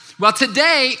Well,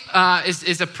 today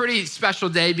is a pretty special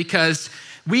day because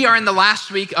we are in the last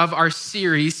week of our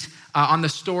series on the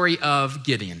story of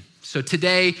Gideon. So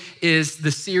today is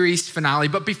the series finale.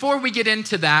 But before we get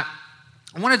into that,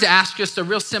 I wanted to ask just a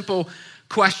real simple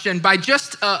question by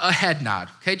just a head nod,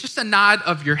 okay? Just a nod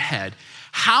of your head.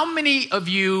 How many of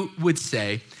you would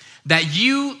say that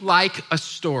you like a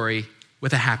story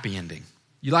with a happy ending?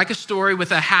 You like a story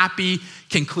with a happy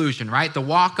conclusion, right? The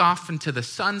walk off into the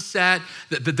sunset,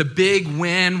 the big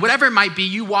win, whatever it might be,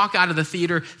 you walk out of the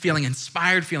theater feeling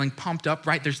inspired, feeling pumped up,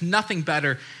 right? There's nothing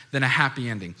better than a happy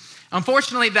ending.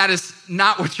 Unfortunately, that is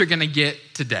not what you're gonna get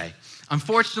today.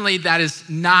 Unfortunately, that is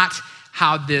not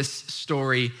how this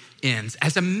story ends.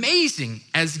 As amazing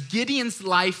as Gideon's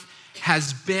life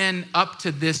has been up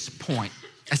to this point,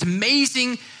 as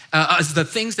amazing as the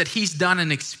things that he's done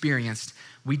and experienced,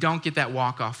 we don't get that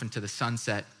walk off into the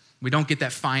sunset. We don't get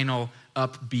that final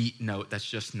upbeat note. That's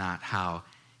just not how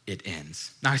it ends.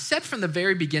 Now, I said from the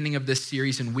very beginning of this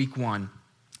series in week 1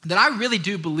 that I really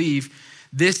do believe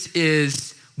this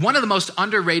is one of the most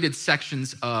underrated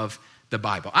sections of the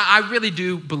Bible. I really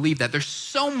do believe that. There's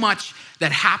so much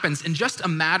that happens in just a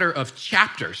matter of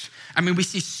chapters. I mean, we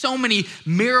see so many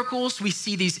miracles. We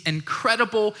see these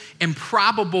incredible,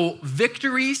 improbable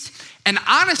victories. And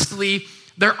honestly,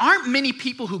 there aren't many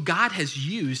people who God has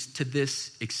used to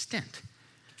this extent.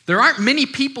 There aren't many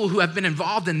people who have been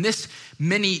involved in this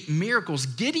many miracles.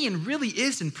 Gideon really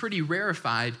is in pretty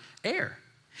rarefied air.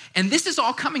 And this is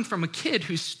all coming from a kid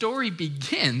whose story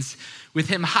begins with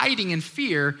him hiding in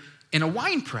fear in a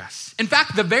wine press. In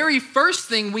fact, the very first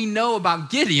thing we know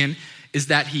about Gideon is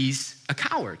that he's a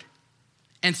coward.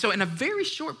 And so in a very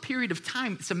short period of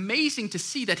time, it's amazing to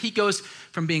see that he goes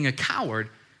from being a coward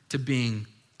to being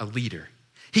a leader.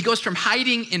 He goes from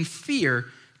hiding in fear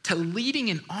to leading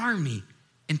an army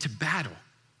into battle.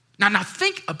 Now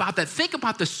think about that. Think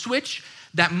about the switch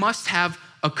that must have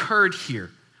occurred here,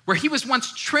 where he was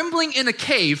once trembling in a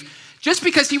cave just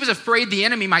because he was afraid the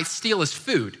enemy might steal his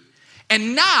food.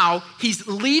 And now he's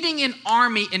leading an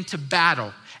army into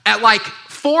battle at like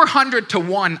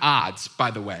 400-1 odds, by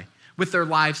the way, with their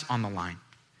lives on the line.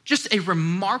 Just a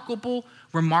remarkable,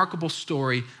 remarkable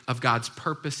story of God's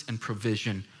purpose and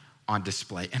provision on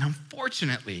display. And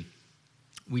unfortunately,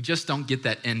 we just don't get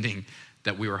that ending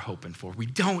that we were hoping for. We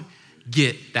don't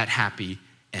get that happy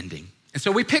ending. And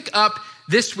so we pick up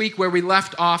this week where we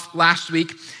left off last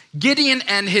week. Gideon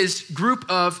and his group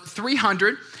of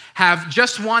 300 have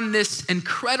just won this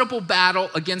incredible battle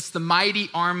against the mighty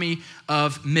army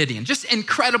of Midian. Just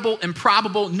incredible,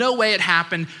 improbable, no way it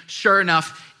happened. Sure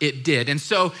enough, it did. And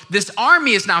so this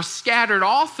army is now scattered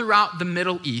all throughout the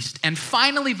Middle East. And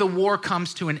finally, the war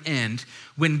comes to an end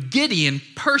when Gideon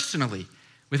personally,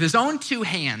 with his own 2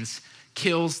 hands,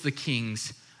 kills the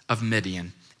kings of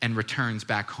Midian and returns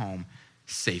back home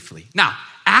safely. Now,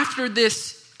 after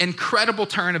this incredible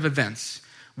turn of events,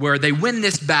 where they win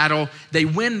this battle, they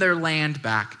win their land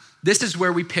back, this is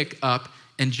where we pick up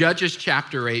in Judges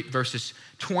chapter 8, verses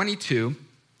 22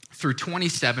 through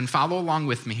 27. Follow along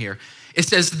with me here. It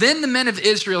says, "Then the men of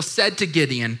Israel said to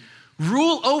Gideon,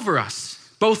 'Rule over us,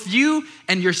 both you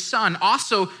and your son,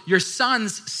 also your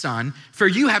son's son, for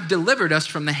you have delivered us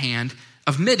from the hand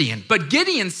of Midian.' But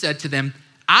Gideon said to them,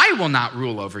 'I will not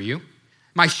rule over you.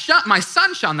 My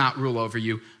son shall not rule over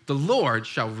you. The Lord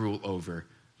shall rule over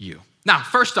you.'" Now,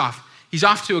 first off, he's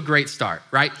off to a great start,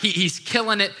 right? He's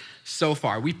killing it so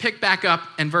far. We pick back up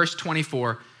in verse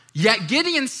 24. "Yet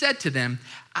Gideon said to them,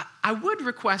 'I would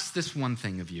request this one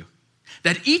thing of you,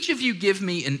 that each of you give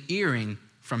me an earring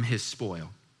from his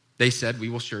spoil.' They said, 'We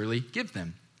will surely give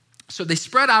them.' So they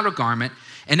spread out a garment,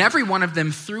 and every one of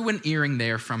them threw an earring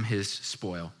there from his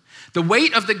spoil. The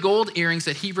weight of the gold earrings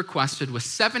that he requested was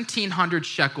 1,700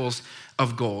 shekels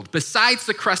of gold, besides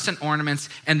the crescent ornaments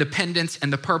and the pendants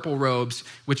and the purple robes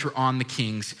which were on the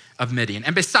kings of Midian,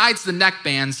 and besides the neck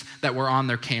bands that were on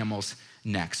their camels'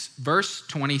 necks." Verse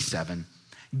 27,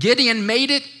 "Gideon made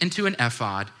it into an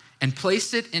ephod and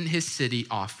placed it in his city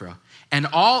Ophrah, and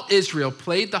all Israel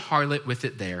played the harlot with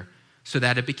it there, so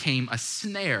that it became a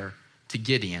snare to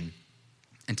Gideon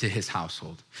and to his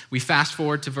household." We fast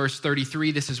forward to verse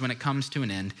 33. This is when it comes to an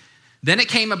end. "Then it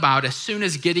came about, as soon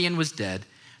as Gideon was dead,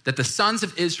 that the sons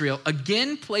of Israel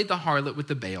again played the harlot with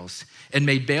the Baals and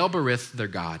made Baal-berith their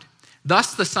god.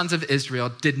 Thus the sons of Israel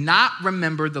did not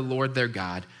remember the Lord their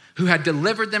God, who had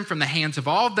delivered them from the hands of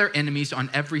all of their enemies on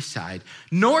every side,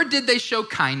 nor did they show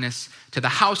kindness to the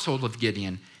household of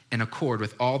Gideon in accord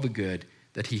with all the good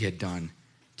that he had done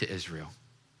to Israel."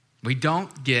 We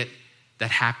don't get that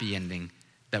happy ending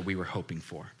that we were hoping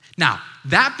for. Now,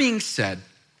 that being said,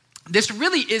 this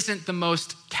really isn't the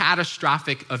most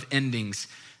catastrophic of endings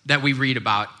that we read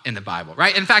about in the Bible,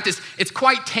 right? In fact, it's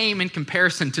quite tame in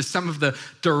comparison to some of the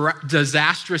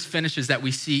disastrous finishes that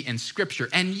we see in Scripture.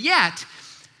 And yet,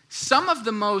 some of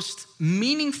the most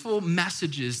meaningful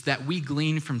messages that we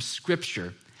glean from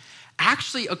Scripture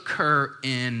actually occur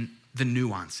in the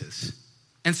nuances.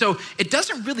 And so it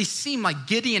doesn't really seem like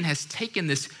Gideon has taken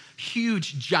this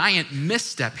huge, giant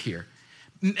misstep here.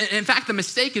 In fact, the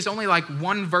mistake is only like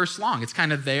one verse long. It's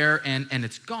kind of there and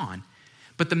it's gone.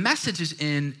 But the message is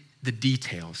in the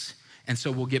details. And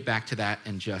so we'll get back to that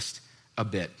in just a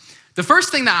bit. The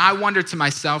first thing that I wondered to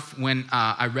myself when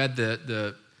I read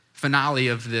the finale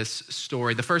of this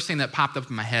story, the first thing that popped up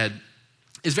in my head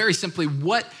is very simply,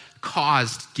 what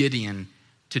caused Gideon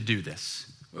to do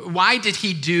this? Why did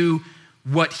he do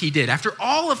what he did? After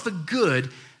all of the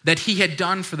good that he had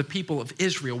done for the people of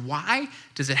Israel, why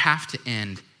does it have to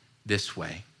end this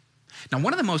way? Now,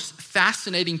 one of the most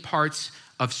fascinating parts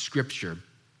of Scripture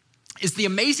is the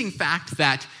amazing fact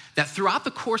that throughout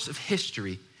the course of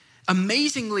history,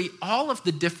 amazingly, all of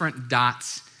the different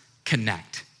dots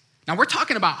connect. Now, we're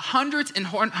talking about hundreds and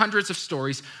hundreds of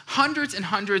stories, hundreds and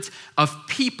hundreds of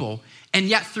people, and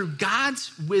yet through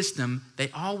God's wisdom, they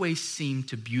always seem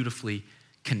to beautifully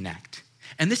connect.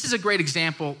 And this is a great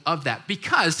example of that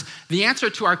because the answer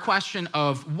to our question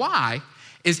of why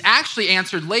is actually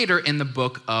answered later in the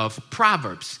book of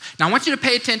Proverbs. Now, I want you to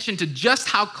pay attention to just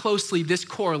how closely this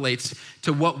correlates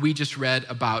to what we just read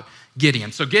about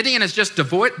Gideon. So Gideon has just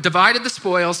divided the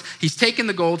spoils. He's taken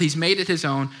the gold. He's made it his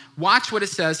own. Watch what it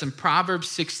says in Proverbs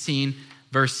 16,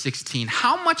 verse 16.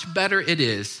 How much better it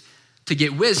is to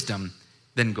get wisdom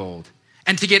than gold,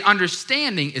 and to get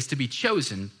understanding is to be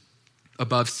chosen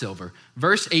above silver.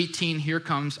 Verse 18, here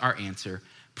comes our answer.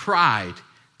 Pride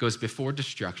goes before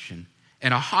destruction,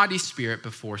 and a haughty spirit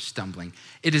before stumbling.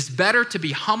 It is better to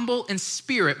be humble in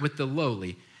spirit with the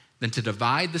lowly than to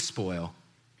divide the spoil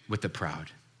with the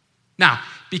proud. Now,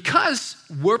 because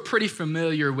we're pretty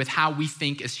familiar with how we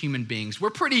think as human beings,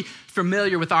 we're pretty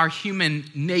familiar with our human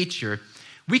nature,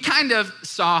 we kind of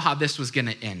saw how this was going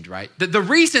to end, right? The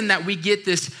reason that we get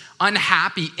this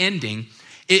unhappy ending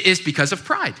is because of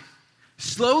pride.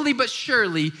 Slowly but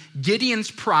surely, Gideon's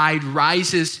pride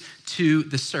rises to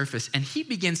the surface, and he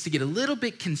begins to get a little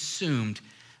bit consumed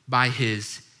by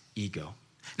his ego.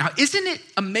 Now, isn't it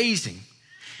amazing?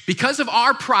 Because of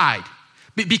our pride,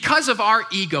 because of our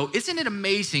ego, isn't it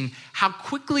amazing how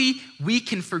quickly we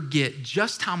can forget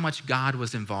just how much God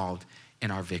was involved in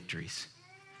our victories?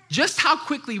 Just how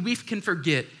quickly we can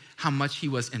forget how much he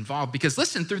was involved. Because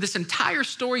listen, through this entire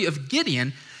story of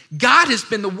Gideon, God has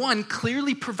been the one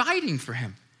clearly providing for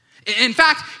him. In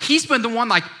fact, he's been the one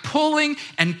like pulling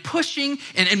and pushing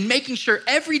and making sure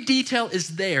every detail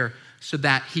is there so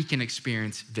that he can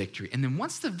experience victory. And then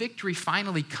once the victory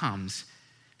finally comes,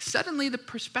 suddenly the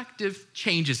perspective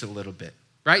changes a little bit,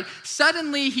 right?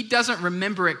 Suddenly he doesn't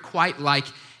remember it quite like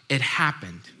it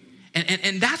happened.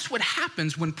 And that's what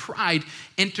happens when pride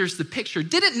enters the picture.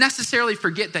 Didn't necessarily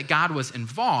forget that God was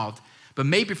involved, but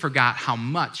maybe forgot how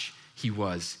much he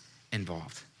was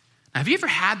involved. Now, have you ever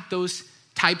had those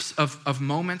types of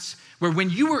moments where when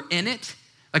you were in it,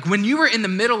 like when you were in the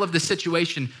middle of the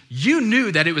situation, you knew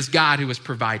that it was God who was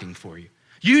providing for you.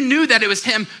 You knew that it was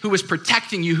him who was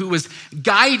protecting you, who was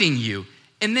guiding you.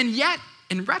 And then yet,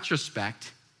 in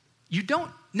retrospect, you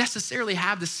don't necessarily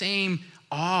have the same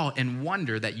awe and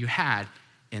wonder that you had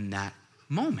in that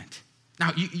moment.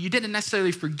 Now, you didn't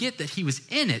necessarily forget that he was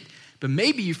in it, but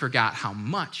maybe you forgot how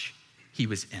much he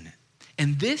was in it.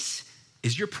 And this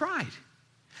is your pride.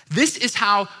 This is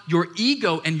how your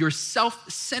ego and your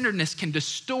self-centeredness can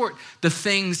distort the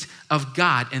things of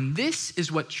God. And this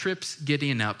is what trips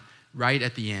Gideon up right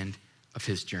at the end of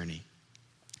his journey.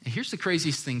 And here's the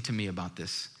craziest thing to me about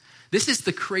this. This is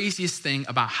the craziest thing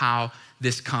about how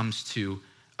this comes to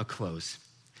a close.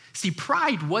 See,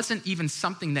 pride wasn't even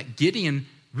something that Gideon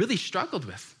really struggled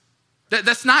with.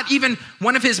 That's not even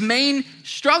one of his main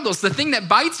struggles. The thing that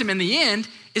bites him in the end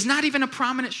is not even a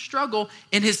prominent struggle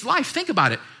in his life. Think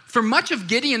about it. For much of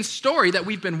Gideon's story that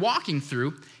we've been walking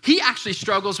through, he actually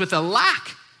struggles with a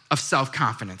lack of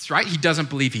self-confidence, right? He doesn't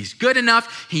believe he's good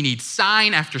enough. He needs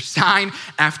sign after sign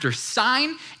after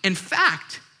sign. In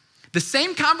fact, the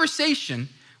same conversation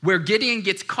where Gideon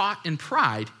gets caught in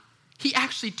pride, he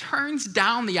actually turns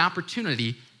down the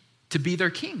opportunity to be their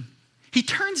king. He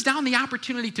turns down the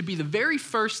opportunity to be the very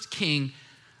first king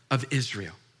of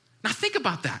Israel. Now think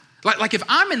about that. Like if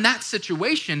I'm in that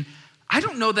situation, I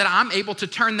don't know that I'm able to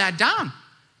turn that down.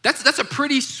 That's a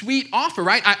pretty sweet offer,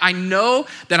 right? I know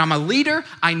that I'm a leader.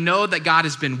 I know that God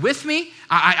has been with me.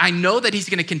 I know that he's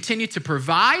going to continue to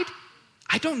provide.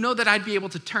 I don't know that I'd be able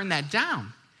to turn that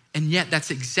down. And yet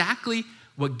that's exactly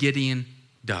what Gideon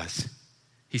does.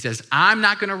 He says, I'm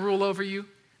not gonna rule over you.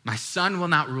 My son will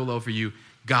not rule over you.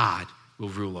 God will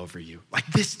rule over you. Like,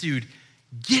 this dude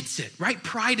gets it, right?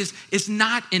 Pride is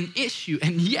not an issue,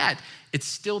 and yet it's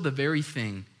still the very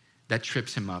thing that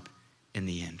trips him up in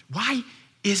the end. Why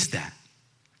is that?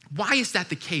 Why is that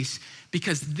the case?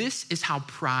 Because this is how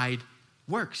pride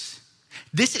works.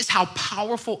 This is how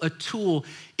powerful a tool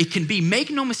it can be. Make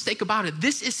no mistake about it.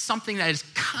 This is something that is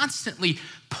constantly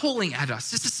pulling at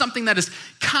us. This is something that is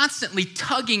constantly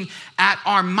tugging at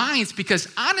our minds, because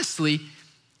honestly,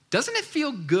 doesn't it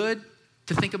feel good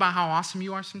to think about how awesome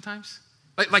you are sometimes?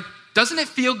 Like, doesn't it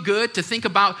feel good to think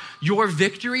about your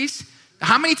victories?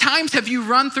 How many times have you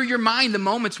run through your mind the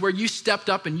moments where you stepped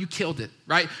up and you killed it,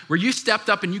 right? Where you stepped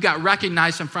up and you got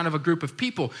recognized in front of a group of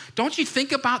people. Don't you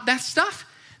think about that stuff?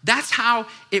 That's how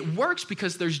it works,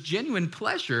 because there's genuine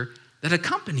pleasure that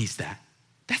accompanies that.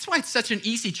 That's why it's such an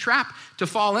easy trap to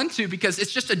fall into, because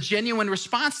it's just a genuine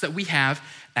response that we have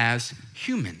as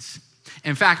humans.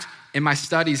 In fact, in my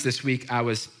studies this week, I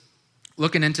was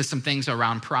looking into some things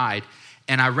around pride,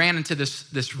 and I ran into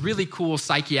this really cool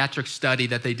psychiatric study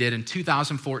that they did in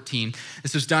 2014.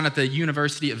 This was done at the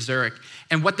University of Zurich.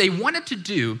 And what they wanted to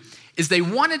do is they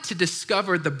wanted to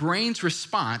discover the brain's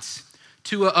response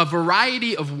to a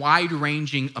variety of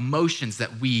wide-ranging emotions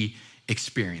that we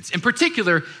experience. In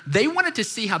particular, they wanted to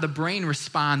see how the brain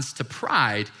responds to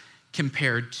pride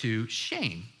compared to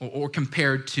shame or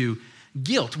compared to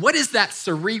guilt. What is that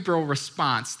cerebral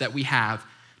response that we have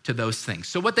to those things?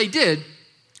 So what they did,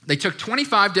 they took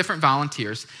 25 different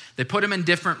volunteers, they put them in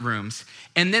different rooms,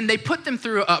 and then they put them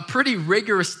through a pretty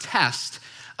rigorous test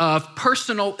of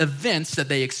personal events that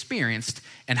they experienced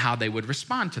and how they would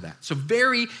respond to that. So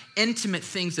very intimate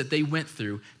things that they went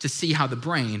through to see how the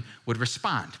brain would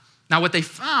respond. Now, what they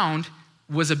found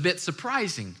was a bit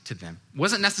surprising to them. It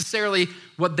wasn't necessarily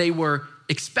what they were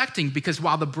expecting, because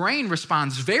while the brain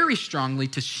responds very strongly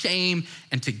to shame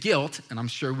and to guilt, and I'm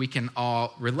sure we can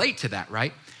all relate to that,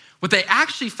 right? What they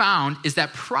actually found is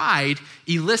that pride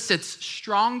elicits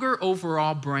stronger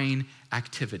overall brain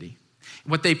activity.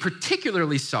 What they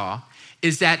particularly saw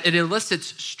is that it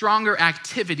elicits stronger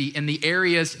activity in the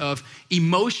areas of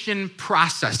emotion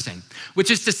processing, which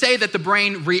is to say that the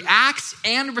brain reacts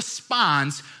and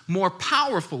responds more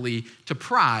powerfully to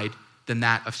pride than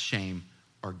that of shame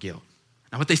or guilt.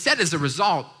 Now, what they said as a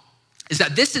result is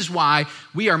that this is why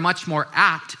we are much more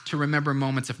apt to remember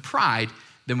moments of pride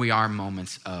than we are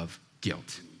moments of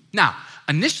guilt. Now,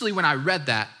 initially when I read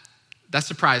that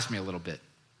surprised me a little bit.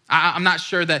 I'm not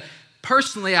sure that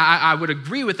personally, I would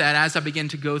agree with that as I begin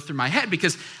to go through my head,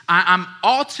 because I'm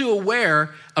all too aware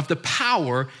of the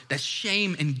power that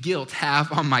shame and guilt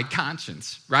have on my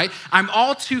conscience, right? I'm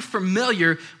all too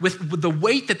familiar with the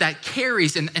weight that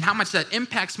carries and how much that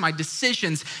impacts my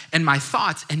decisions and my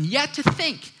thoughts. And yet to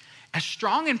think, as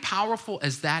strong and powerful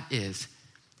as that is,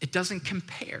 it doesn't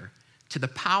compare to the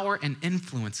power and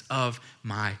influence of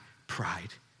my pride.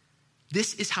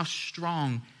 This is how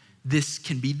strong this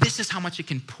can be. This is how much it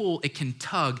can pull, it can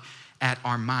tug at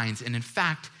our minds. And in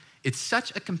fact, it's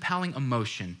such a compelling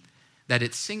emotion that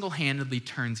it single-handedly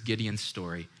turns Gideon's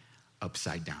story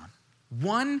upside down.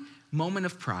 One moment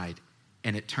of pride,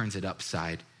 and it turns it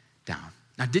upside down.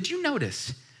 Now, did you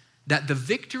notice that the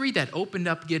victory that opened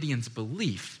up Gideon's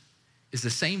belief is the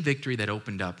same victory that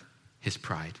opened up his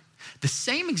pride? The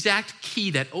same exact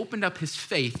key that opened up his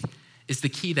faith is the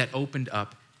key that opened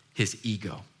up his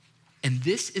ego. And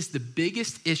this is the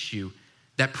biggest issue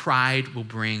that pride will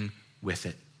bring with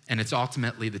it. And it's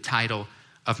ultimately the title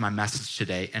of my message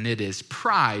today. And it is,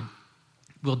 Pride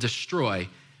Will Destroy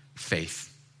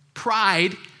Faith.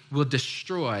 Pride will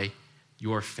destroy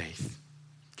your faith.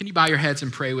 Can you bow your heads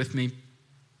and pray with me?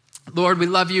 Lord, we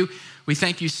love you. We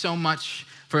thank you so much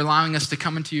for allowing us to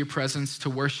come into your presence to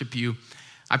worship you.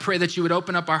 I pray that you would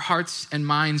open up our hearts and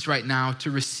minds right now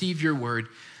to receive your word.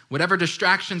 Whatever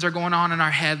distractions are going on in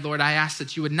our head, Lord, I ask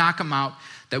that you would knock them out,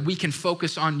 that we can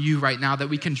focus on you right now, that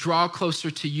we can draw closer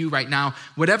to you right now.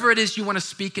 Whatever it is you want to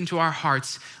speak into our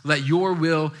hearts, let your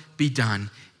will be done.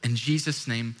 In Jesus'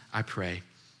 name I pray,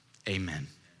 amen.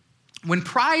 When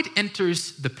pride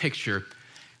enters the picture,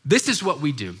 this is what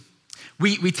we do.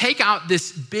 We take out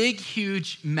this big,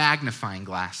 huge magnifying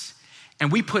glass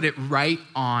and we put it right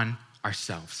on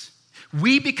ourselves.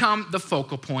 We become the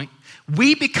focal point.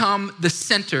 We become the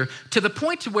center to the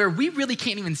point to where we really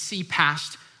can't even see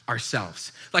past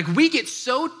ourselves. Like, we get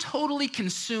so totally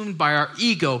consumed by our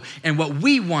ego and what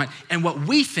we want and what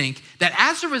we think that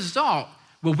as a result,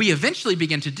 what we eventually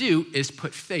begin to do is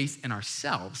put faith in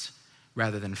ourselves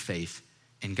rather than faith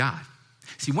in God.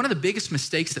 See, one of the biggest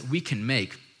mistakes that we can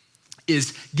make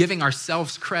is giving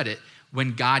ourselves credit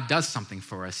when God does something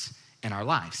for us in our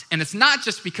lives. And it's not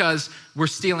just because we're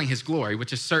stealing his glory,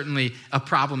 which is certainly a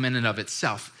problem in and of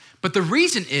itself. But the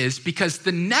reason is because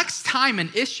the next time an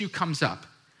issue comes up,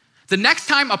 the next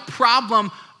time a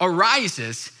problem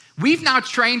arises, we've now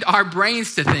trained our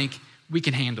brains to think we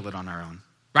can handle it on our own,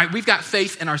 right? We've got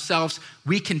faith in ourselves.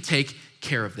 We can take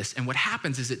care of this. And what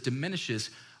happens is it diminishes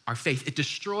our faith. It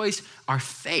destroys our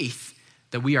faith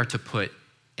that we are to put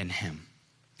in him.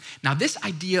 Now, this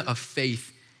idea of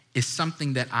faith is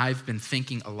something that I've been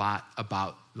thinking a lot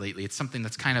about lately. It's something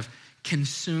that's kind of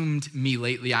consumed me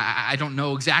lately. I don't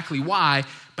know exactly why,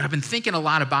 but I've been thinking a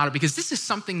lot about it because this is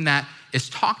something that is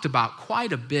talked about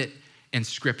quite a bit in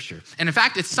Scripture. And in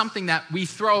fact, it's something that we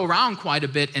throw around quite a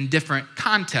bit in different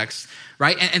contexts,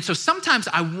 right? And so sometimes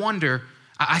I wonder,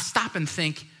 I stop and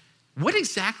think, what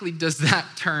exactly does that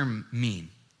term mean?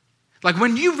 Like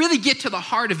when you really get to the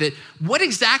heart of it, what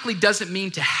exactly does it mean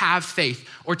to have faith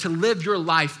or to live your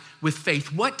life with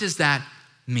faith? What does that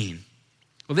mean?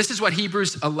 Well, this is what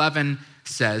Hebrews 11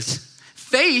 says.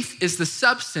 Faith is the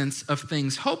substance of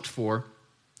things hoped for,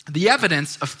 the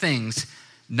evidence of things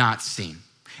not seen.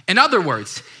 In other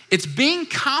words, it's being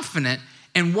confident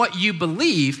in what you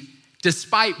believe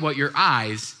despite what your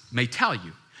eyes may tell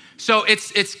you. So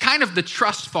it's kind of the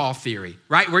trust fall theory,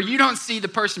 right? Where you don't see the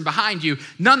person behind you,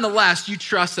 nonetheless, you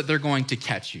trust that they're going to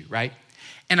catch you, right?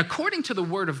 And according to the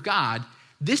word of God,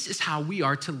 this is how we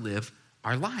are to live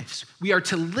our lives. We are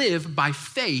to live by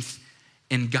faith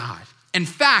in God. In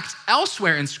fact,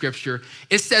 elsewhere in Scripture,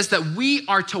 it says that we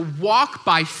are to walk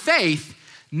by faith,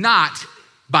 not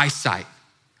by sight.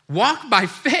 Walk by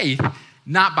faith,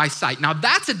 not by sight. Now,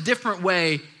 that's a different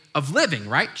way of living,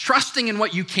 right? Trusting in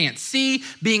what you can't see,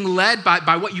 being led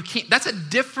by what you can't. That's a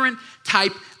different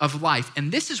type of life. And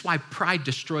this is why pride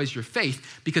destroys your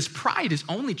faith, because pride is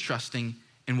only trusting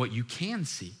in what you can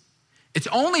see. It's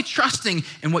only trusting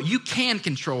in what you can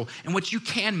control and what you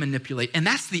can manipulate. And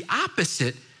that's the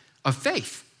opposite of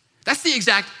faith. That's the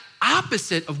exact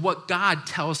opposite of what God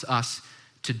tells us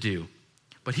to do.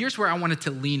 But here's where I wanted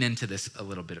to lean into this a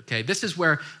little bit, okay? This is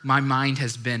where my mind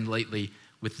has been lately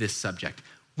with this subject.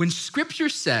 When Scripture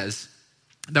says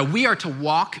that we are to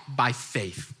walk by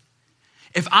faith,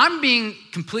 if I'm being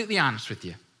completely honest with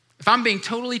you, if I'm being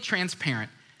totally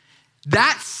transparent,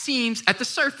 that seems at the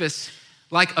surface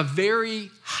like a very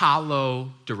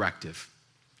hollow directive.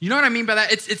 You know what I mean by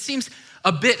that? It seems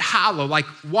a bit hollow, like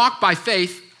walk by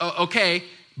faith, okay,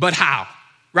 but how,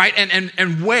 right?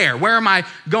 And where? Where am I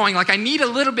going? Like I need a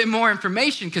little bit more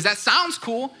information because that sounds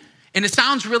cool and it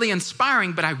sounds really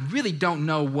inspiring, but I really don't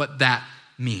know what that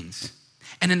means.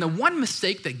 And in the one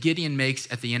mistake that Gideon makes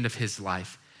at the end of his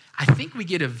life, I think we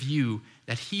get a view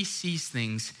that he sees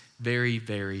things very,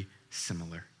 very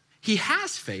similar. He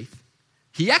has faith.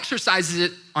 He exercises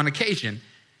it on occasion,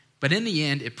 but in the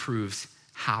end, it proves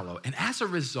hollow. And as a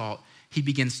result, he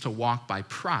begins to walk by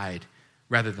pride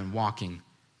rather than walking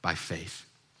by faith.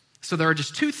 So there are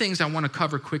just two things I want to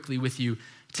cover quickly with you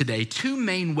today. Two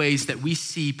main ways that we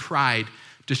see pride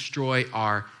destroy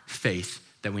our faith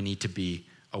that we need to be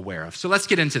aware of. So let's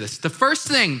get into this. The first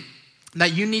thing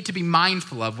that you need to be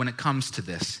mindful of when it comes to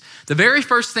this, the very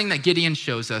first thing that Gideon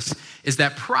shows us is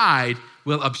that pride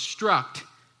will obstruct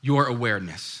your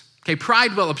awareness. Okay,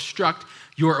 pride will obstruct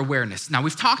your awareness. Now,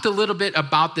 we've talked a little bit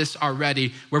about this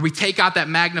already, where we take out that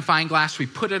magnifying glass, we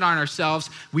put it on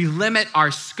ourselves, we limit our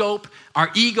scope,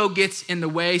 our ego gets in the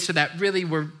way so that really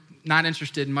we're not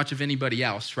interested in much of anybody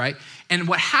else, right? And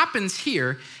what happens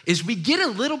here is we get a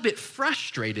little bit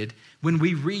frustrated when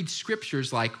we read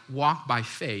scriptures like walk by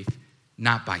faith,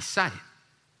 not by sight.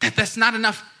 That's not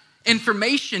enough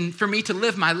information for me to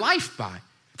live my life by.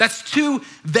 That's too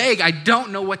vague. I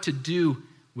don't know what to do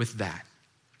with that.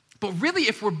 But really,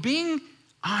 if we're being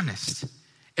honest,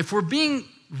 if we're being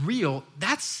real,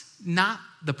 that's not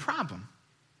the problem.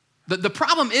 The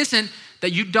problem isn't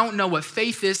that you don't know what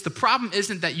faith is. The problem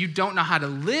isn't that you don't know how to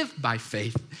live by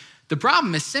faith. The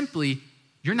problem is simply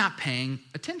you're not paying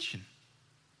attention.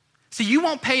 See, you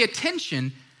won't pay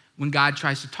attention when God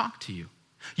tries to talk to you.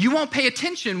 You won't pay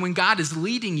attention when God is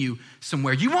leading you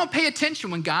somewhere. You won't pay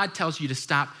attention when God tells you to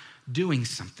stop doing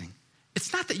something.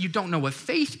 It's not that you don't know what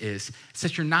faith is, it's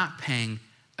that you're not paying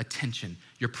attention.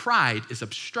 Your pride is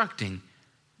obstructing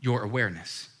your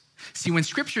awareness. See, when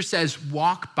scripture says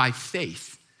walk by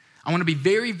faith, I want to be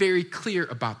very, very clear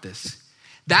about this.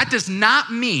 That does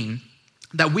not mean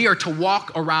that we are to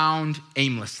walk around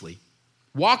aimlessly.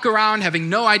 Walk around having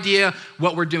no idea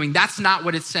what we're doing. That's not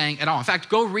what it's saying at all. In fact,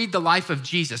 go read the life of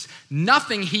Jesus.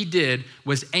 Nothing he did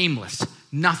was aimless.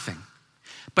 Nothing.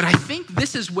 But I think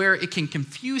this is where it can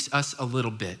confuse us a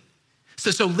little bit.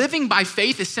 So living by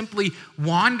faith is simply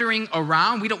wandering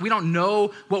around. We don't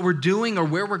know what we're doing or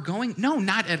where we're going. No,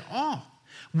 not at all.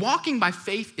 Walking by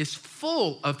faith is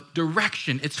full of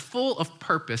direction. It's full of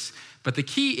purpose. But the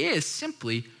key is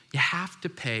simply you have to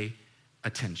pay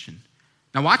attention.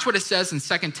 Now watch what it says in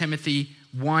 2 Timothy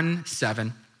 1:7.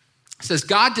 It says,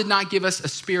 God did not give us a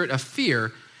spirit of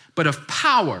fear, but of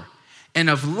power and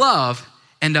of love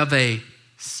and of a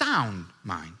sound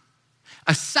mind.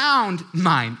 A sound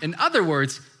mind. In other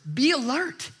words, be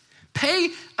alert. Pay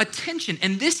attention.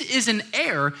 And this is an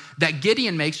error that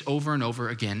Gideon makes over and over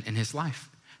again in his life.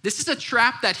 This is a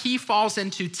trap that he falls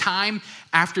into time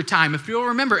after time. If you'll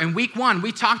remember, in week 1,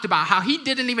 we talked about how he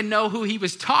didn't even know who he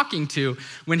was talking to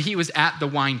when he was at the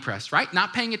wine press, right?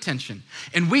 Not paying attention.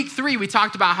 In week 3, we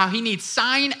talked about how he needs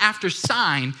sign after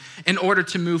sign in order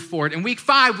to move forward. In week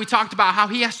 5, we talked about how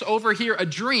he has to overhear a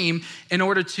dream in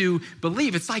order to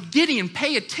believe. It's like, Gideon,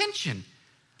 pay attention.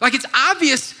 Like, it's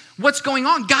obvious what's going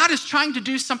on. God is trying to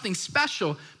do something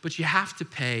special, but you have to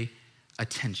pay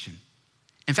attention.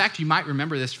 In fact, you might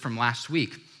remember this from last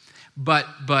week, but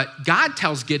God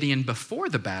tells Gideon before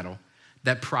the battle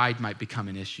that pride might become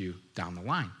an issue down the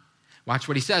line. Watch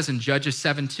what he says in Judges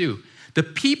 7:2. The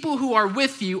people who are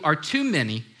with you are too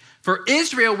many, for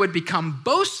Israel would become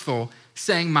boastful,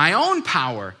 saying, my own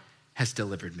power has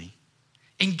delivered me.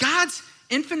 In God's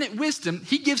infinite wisdom,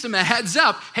 he gives them a heads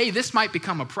up, hey, this might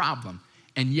become a problem.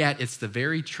 And yet it's the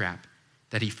very trap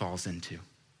that he falls into.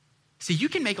 See, you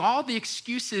can make all the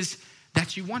excuses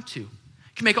that you want to. You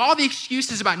can make all the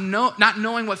excuses about not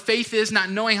knowing what faith is, not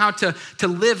knowing how to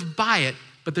live by it.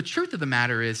 But the truth of the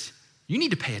matter is, you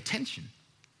need to pay attention.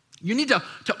 You need to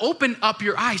open up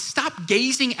your eyes. Stop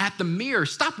gazing at the mirror.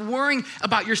 Stop worrying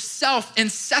about yourself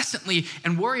incessantly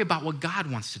and worry about what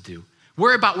God wants to do.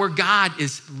 Worry about where God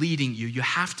is leading you. You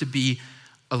have to be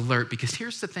alert, because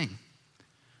here's the thing.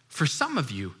 For some of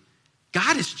you,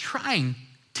 God is trying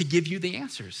to give you the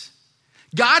answers.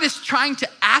 God is trying to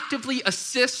actively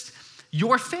assist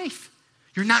your faith.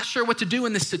 You're not sure what to do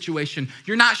in this situation.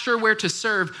 You're not sure where to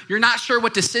serve. You're not sure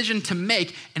what decision to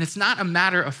make. And it's not a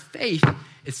matter of faith.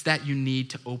 It's that you need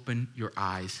to open your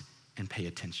eyes and pay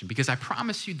attention. Because I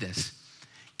promise you this,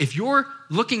 if you're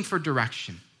looking for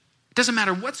direction, it doesn't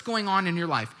matter what's going on in your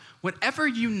life, whatever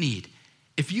you need,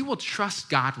 if you will trust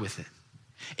God with it,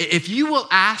 if you will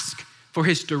ask for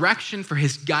his direction, for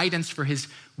his guidance, for his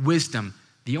wisdom,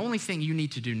 the only thing you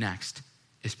need to do next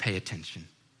is pay attention.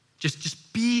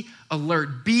 Just be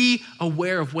alert. Be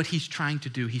aware of what he's trying to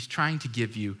do. He's trying to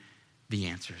give you the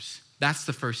answers. That's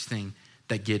the first thing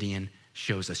that Gideon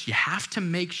shows us. You have to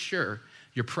make sure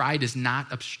your pride is not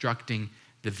obstructing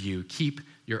the view. Keep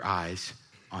your eyes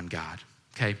on God,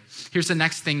 okay? Here's the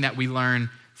next thing that we learn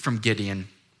from Gideon.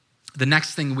 The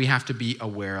next thing we have to be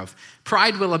aware of.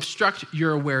 Pride will obstruct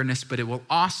your awareness, but it will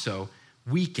also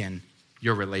weaken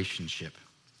your relationship.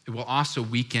 It will also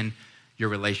weaken your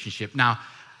relationship. Now,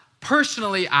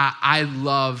 personally, I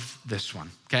love this one,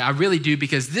 okay? I really do,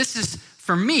 because this is,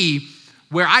 for me,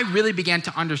 where I really began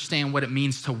to understand what it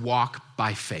means to walk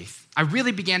by faith. I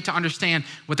really began to understand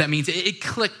what that means. It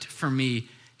clicked for me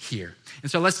here.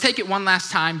 And so let's take it one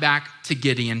last time back to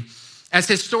Gideon. As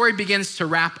his story begins to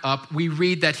wrap up, we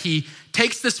read that he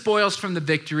takes the spoils from the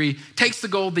victory, takes the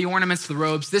gold, the ornaments, the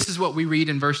robes. This is what we read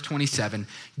in verse 27.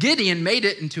 Gideon made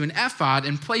it into an ephod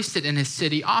and placed it in his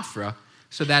city Ophrah,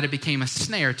 so that it became a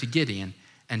snare to Gideon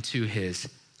and to his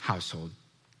household.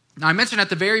 Now, I mentioned at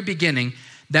the very beginning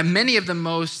that many of the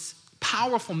most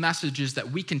powerful messages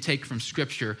that we can take from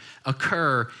Scripture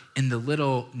occur in the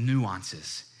little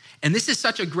nuances. And this is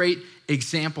such a great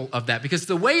example of that, because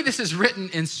the way this is written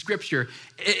in Scripture,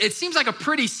 it seems like a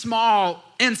pretty small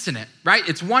incident, right?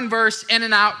 It's one verse, in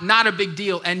and out, not a big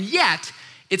deal. And yet,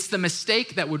 it's the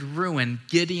mistake that would ruin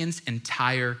Gideon's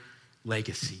entire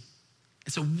legacy.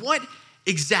 And so what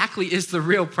exactly is the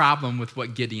real problem with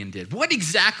what Gideon did? What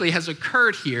exactly has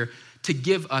occurred here to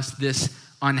give us this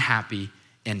unhappy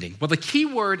ending? Well, the key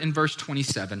word in verse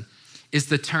 27 is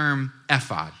the term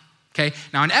ephod. Okay,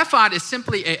 now an ephod is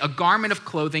simply a garment of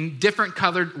clothing, different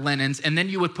colored linens, and then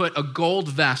you would put a gold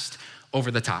vest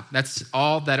over the top. That's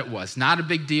all that it was. Not a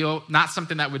big deal, not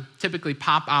something that would typically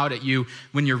pop out at you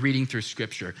when you're reading through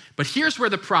Scripture. But here's where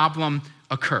the problem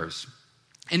occurs.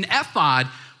 An ephod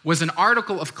was an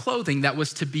article of clothing that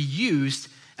was to be used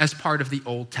as part of the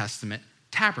Old Testament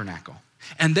tabernacle.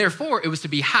 And therefore, it was to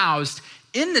be housed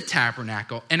in the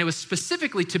tabernacle, and it was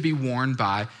specifically to be worn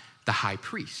by the high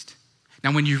priest.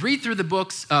 Now, when you read through the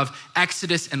books of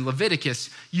Exodus and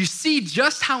Leviticus, you see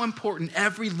just how important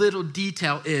every little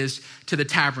detail is to the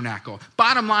tabernacle.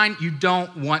 Bottom line, you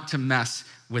don't want to mess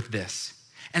with this.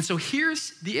 And so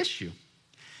here's the issue.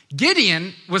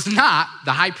 Gideon was not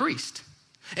the high priest.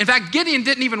 In fact, Gideon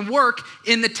didn't even work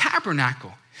in the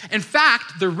tabernacle. In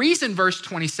fact, the reason verse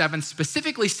 27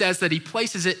 specifically says that he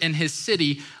places it in his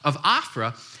city of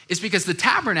Ophrah is because the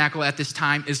tabernacle at this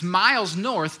time is miles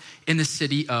north in the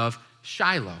city of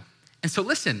Shiloh. And so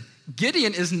listen,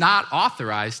 Gideon is not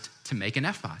authorized to make an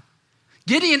ephod.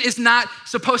 Gideon is not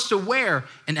supposed to wear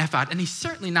an ephod, and he's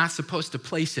certainly not supposed to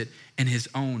place it in his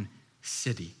own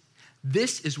city.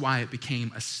 This is why it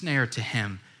became a snare to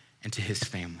him and to his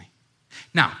family.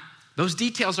 Now, those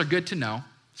details are good to know,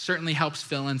 certainly helps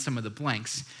fill in some of the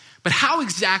blanks, but how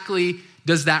exactly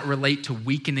does that relate to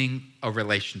weakening a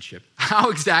relationship? How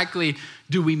exactly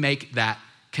do we make that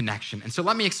connection? And so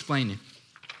let me explain it.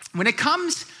 When it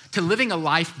comes to living a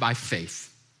life by faith,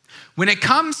 when it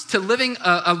comes to living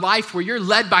a life where you're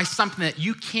led by something that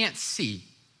you can't see,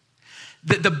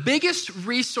 the biggest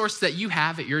resource that you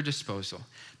have at your disposal,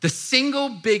 the single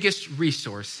biggest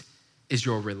resource is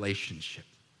your relationship.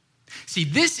 See,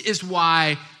 this is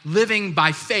why living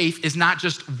by faith is not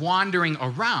just wandering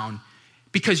around,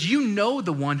 because you know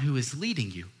the one who is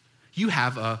leading you. You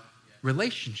have a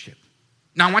relationship.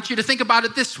 Now, I want you to think about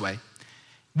it this way.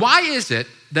 Why is it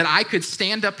that I could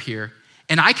stand up here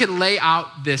and I could lay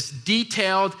out this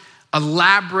detailed,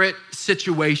 elaborate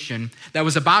situation that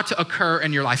was about to occur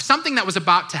in your life, something that was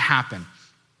about to happen,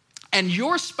 and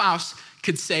your spouse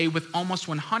could say with almost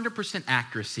 100%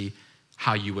 accuracy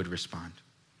how you would respond?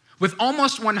 With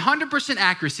almost 100%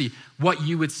 accuracy, what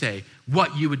you would say,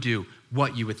 what you would do,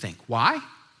 what you would think. Why?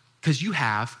 Because you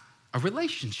have a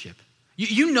relationship.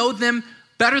 You know them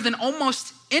better than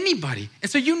almost anybody.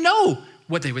 And so you know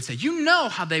what they would say. You know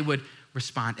how they would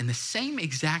respond. And the same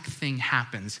exact thing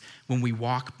happens when we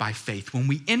walk by faith. When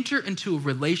we enter into a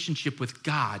relationship with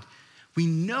God, we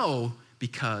know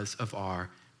because of our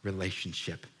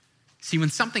relationship. See,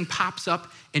 when something pops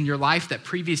up in your life that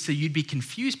previously you'd be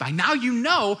confused by, now you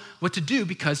know what to do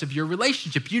because of your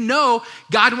relationship. You know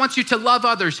God wants you to love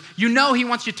others. You know he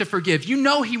wants you to forgive. You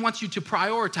know he wants you to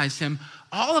prioritize him.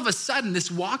 All of a sudden, this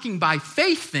walking by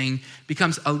faith thing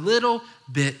becomes a little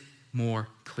bit more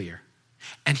clear.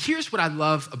 And here's what I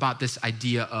love about this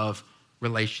idea of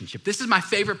relationship. This is my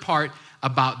favorite part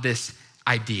about this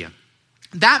idea.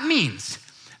 That means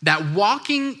that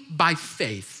walking by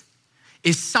faith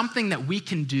is something that we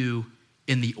can do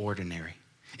in the ordinary.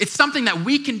 It's something that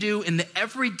we can do in the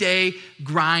everyday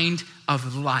grind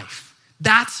of life.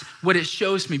 That's what it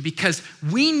shows me, because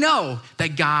we know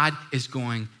that God is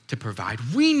going to provide.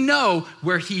 We know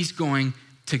where he's going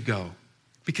to go.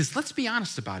 Because let's be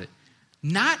honest about it.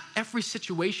 Not every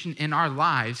situation in our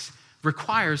lives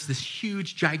requires this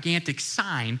huge, gigantic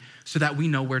sign so that we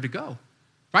know where to go.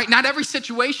 Right? Not every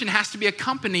situation has to be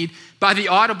accompanied by the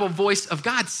audible voice of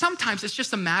God. Sometimes it's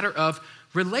just a matter of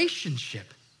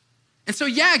relationship. And so,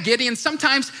 yeah, Gideon,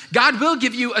 sometimes God will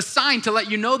give you a sign to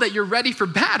let you know that you're ready for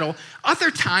battle.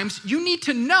 Other times, you need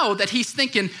to know that he's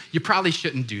thinking, you probably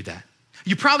shouldn't do that.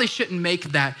 You probably shouldn't make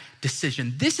that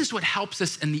decision. This is what helps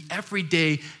us in the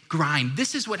everyday grind.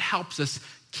 This is what helps us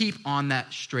keep on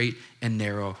that straight and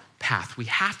narrow path. We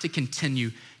have to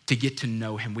continue to get to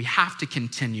know him. We have to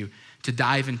continue to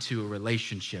dive into a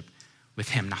relationship with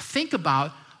him. Now think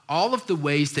about all of the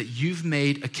ways that you've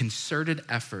made a concerted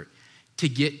effort to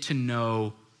get to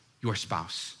know your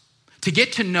spouse, to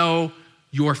get to know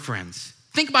your friends.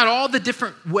 Think about all the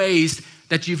different ways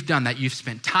that you've done that. You've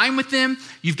spent time with them,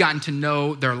 you've gotten to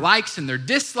know their likes and their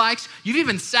dislikes, you've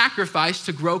even sacrificed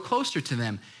to grow closer to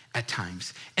them at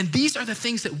times. And these are the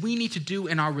things that we need to do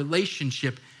in our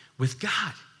relationship with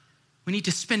God. We need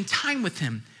to spend time with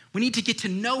him. We need to get to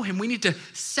know him. We need to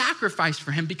sacrifice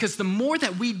for him, because the more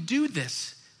that we do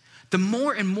this, the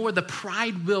more and more the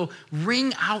pride will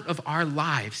wring out of our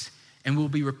lives and will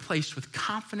be replaced with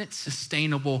confident,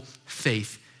 sustainable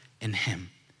faith in him.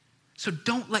 So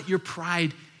don't let your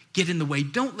pride get in the way.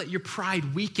 Don't let your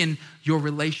pride weaken your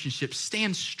relationship.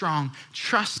 Stand strong.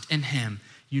 Trust in him.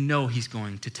 You know he's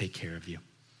going to take care of you.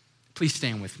 Please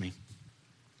stand with me.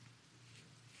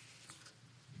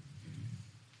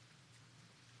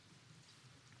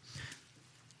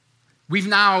 We've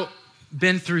now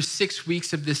been through 6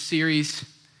 weeks of this series,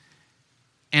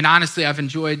 and honestly, I've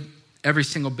enjoyed every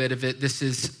single bit of it. This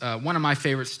is one of my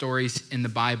favorite stories in the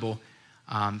Bible,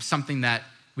 something that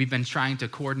we've been trying to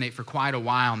coordinate for quite a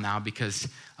while now, because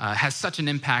it has such an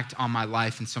impact on my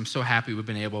life, and so I'm so happy we've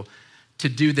been able to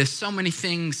do this. So many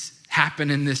things happen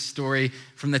in this story,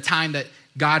 from the time that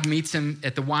God meets him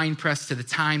at the wine press to the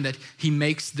time that he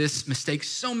makes this mistake.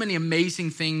 So many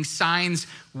amazing things, signs,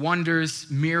 wonders,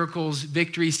 miracles,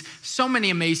 victories, so many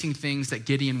amazing things that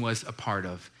Gideon was a part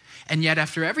of. And yet,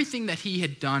 after everything that he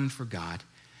had done for God,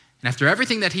 And after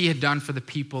everything that he had done for the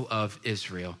people of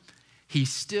Israel, he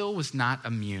still was not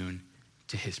immune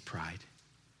to his pride.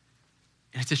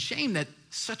 And it's a shame that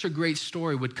such a great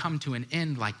story would come to an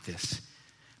end like this.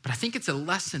 But I think it's a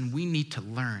lesson we need to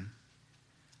learn.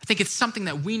 I think it's something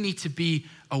that we need to be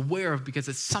aware of because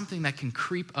it's something that can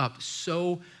creep up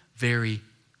so very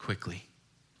quickly.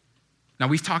 Now,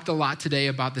 we've talked a lot today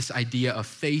about this idea of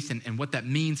faith and what that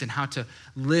means and how to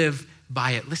live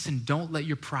by it. Listen, don't let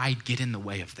your pride get in the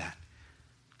way of that.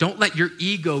 Don't let your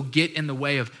ego get in the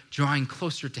way of drawing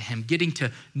closer to him, getting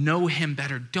to know him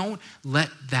better. Don't let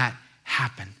that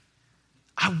happen.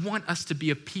 I want us to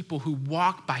be a people who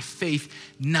walk by faith,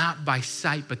 not by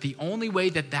sight. But the only way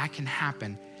that that can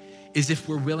happen is if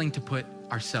we're willing to put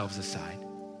ourselves aside.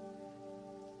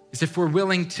 Is if we're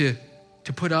willing to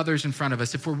put others in front of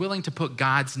us, if we're willing to put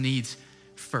God's needs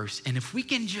first. And if we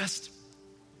can just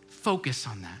focus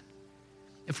on that,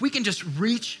 if we can just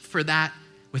reach for that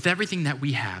with everything that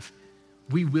we have,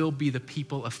 we will be the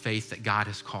people of faith that God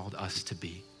has called us to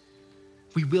be.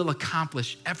 We will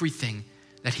accomplish everything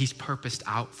that he's purposed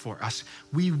out for us.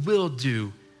 We will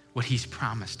do what he's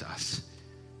promised us,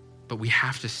 but we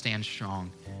have to stand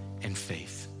strong in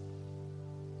faith.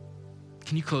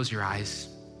 Can you close your eyes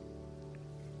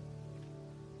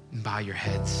and bow your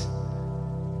heads?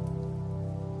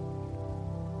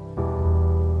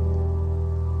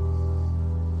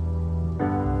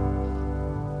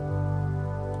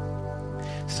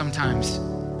 Sometimes,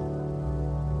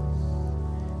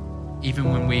 even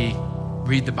when we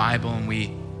read the Bible and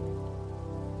we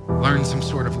learn some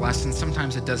sort of lesson,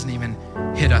 sometimes it doesn't even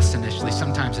hit us initially.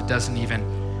 Sometimes it doesn't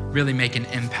even really make an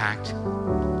impact.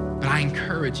 But I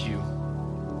encourage you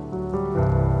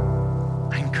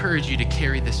to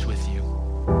carry this with you.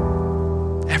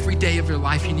 Every day of your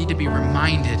life, you need to be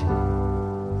reminded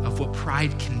of what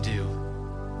pride can do,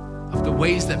 of the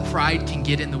ways that pride can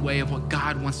get in the way of what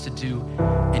God wants to do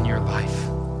in your life.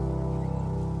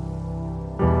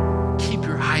 Keep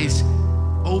your eyes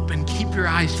open. Keep your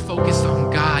eyes focused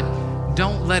on God.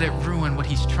 Don't let it ruin what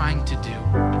he's trying to do.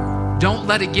 Don't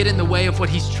let it get in the way of what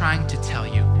he's trying to tell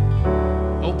you.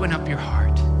 Open up your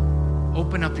heart.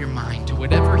 Open up your mind to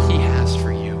whatever he has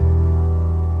for you,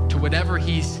 to whatever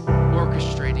he's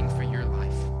orchestrating for you.